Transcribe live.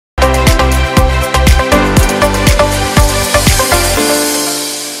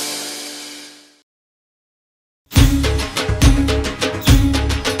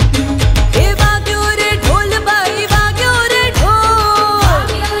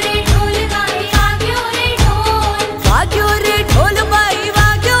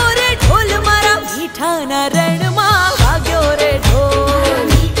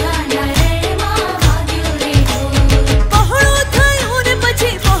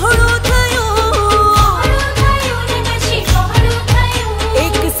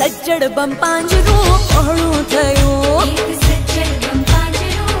Congratulations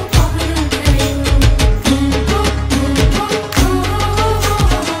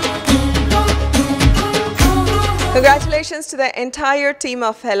to the entire team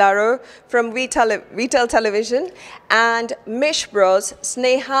of Hellaro from WeTel Television and Mish Bros,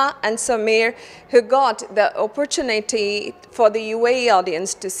 Sneha and Samir, who got the opportunity for the UAE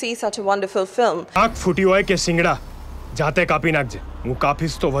audience to see such a wonderful film.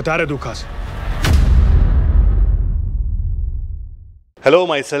 Hello,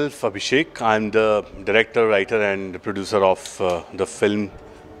 myself Abhishek. I'm the director, writer and producer of the film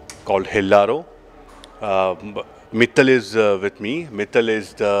called Hellaro. Mittal is with me. Mittal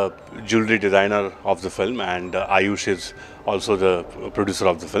is the jewelry designer of the film, and Ayush is also the producer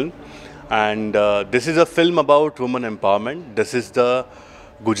of the film. And this is a film about women empowerment. This is the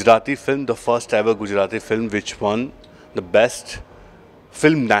Gujarati film, the first ever Gujarati film which won the Best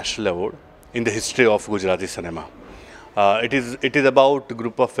Film National Award in the history of Gujarati cinema. It is about a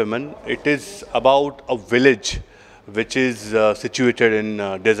group of women. It is about a village which is situated in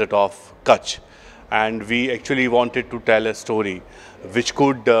desert of Kutch. And we actually wanted to tell a story which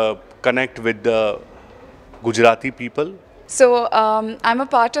could connect with the Gujarati people. So I'm a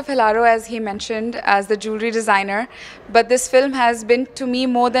part of Hellaro, as he mentioned, as the jewelry designer. But this film has been to me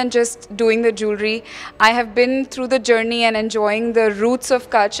more than just doing the jewelry. I have been through the journey and enjoying the roots of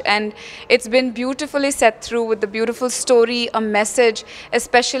Kutch, and it's been beautifully set through with the beautiful story, a message,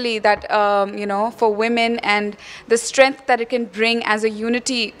 especially that you know, for women and the strength that it can bring as a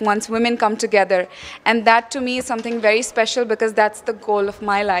unity once women come together. And that to me is something very special because that's the goal of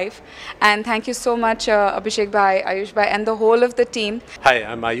my life. And thank you so much, Abhishek bhai, Ayush bhai, and the whole of the team. Hi,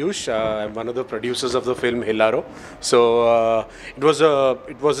 I'm Ayush. I'm one of the producers of the film Hellaro. So it was a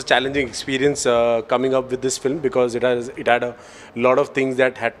challenging experience coming up with this film because it had a lot of things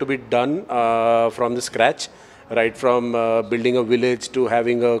that had to be done from the scratch. Right from building a village to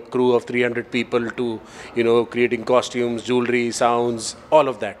having a crew of 300 people to, you know, creating costumes, jewelry, sounds, all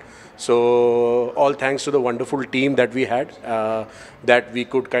of that. So all thanks to the wonderful team that we had, that we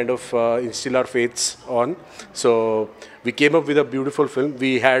could kind of instill our faiths on. So we came up with a beautiful film.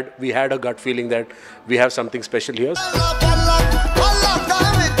 We had a gut feeling that we have something special here.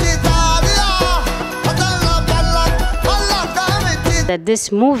 That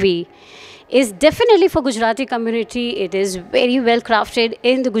this movie is definitely for Gujarati community. It is very well crafted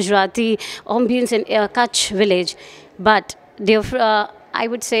in the Gujarati ambience in Kutch village. But I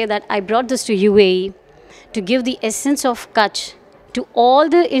would say that I brought this to UAE to give the essence of Kutch to all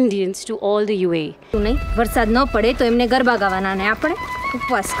the Indians, to all the UAE.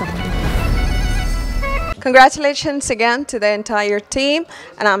 Congratulations again to the entire team,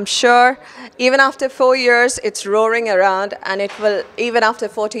 and I'm sure even after 4 years it's roaring around, and it will, even after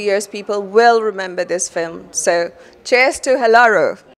 40 years, people will remember this film. So cheers to Hellaro.